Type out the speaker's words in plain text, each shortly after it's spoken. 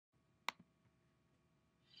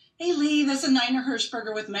Hey Lee, this is Nina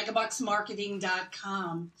Hershberger with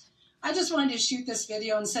MegaBucksMarketing.com. I just wanted to shoot this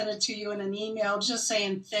video and send it to you in an email just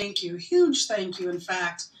saying thank you, huge thank you in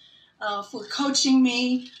fact, for coaching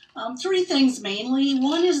me. Three things mainly.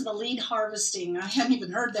 One is the lead harvesting. I hadn't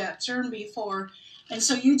even heard that term before. And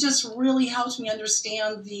so you just really helped me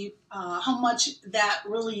understand how much that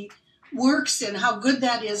really works and how good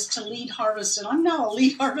that is to lead harvest. And I'm now a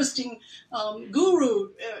lead harvesting guru,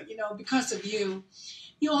 because of you.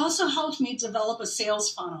 You also helped me develop a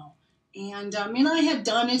sales funnel. And I had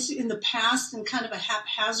done it in the past in kind of a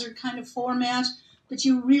haphazard kind of format, but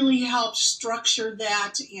you really helped structure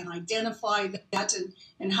that and identify that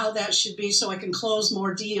and how that should be so I can close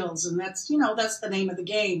more deals. And that's the name of the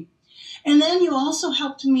game. And then you also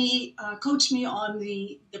helped me, coach me on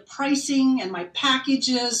the pricing and my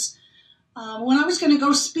packages. When I was going to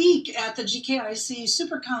go speak at the GKIC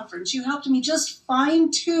Super Conference, you helped me just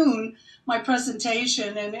fine-tune my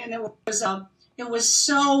presentation, and it was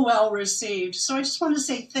so well received. So I just want to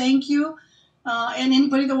say thank you. And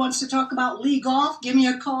anybody that wants to talk about Lee Golf, give me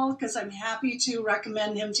a call because I'm happy to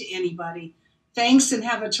recommend him to anybody. Thanks and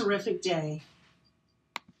have a terrific day.